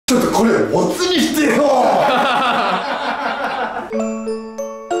これボツにしてよ。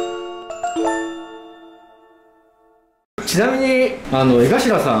ちなみに江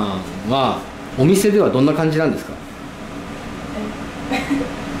頭さんはお店ではどんな感じなんですか？めっ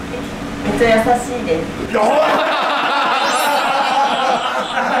ちゃ優しいです。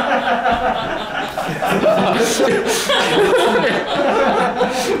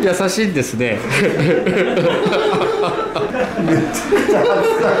優しいんですね。めちゃくちゃ恥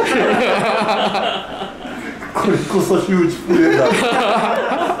ずかしい。これこそヒュージプレーだ。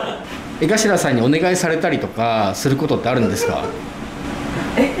江頭さんにお願いされたりとかすることってあるんですか？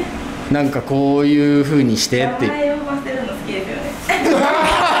なんかこういう風にしてって。名前を呼ばせるの好きですよね。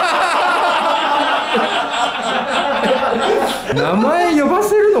名前呼ば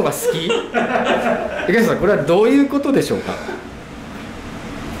せるのが好き？江頭さん、これはどういうことでしょうか？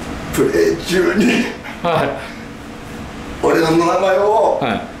プレー中に、はい、俺の名前を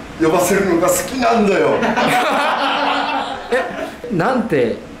呼ばせるのが好きなんだよ。なん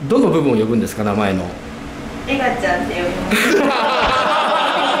てどの部分を呼ぶんですか、名前の？エガちゃんって呼びます。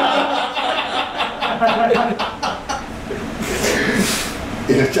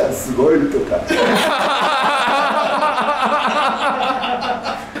エガちゃんすごいとか。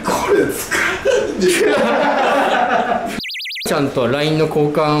これ使えないんでしょ。ちゃんと LINE の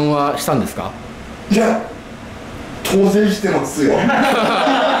交換はしたんですか？いや、当然してますよ。じ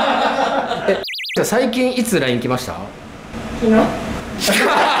ゃあ最近いつ LINE 来ました？昨日。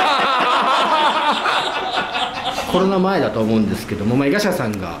コロナ前だと思うんですけども、江頭さ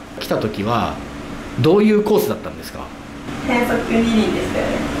んが来た時はどういうコースだったんですか？変則二輪でしたよ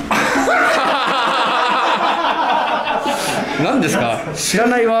ね。何ですか？知ら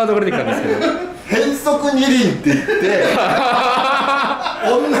ないワードが出てきたんですけど。変則二輪って言って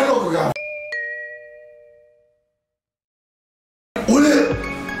女の子が俺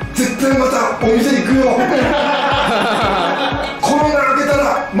絶対またお店行くよ。コロナ明けた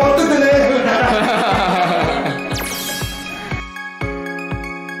ら待っててね。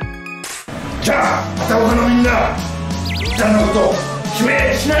じゃああたおかのみんな、みっちゃんのこと指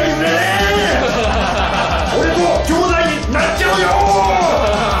名しないでくれね。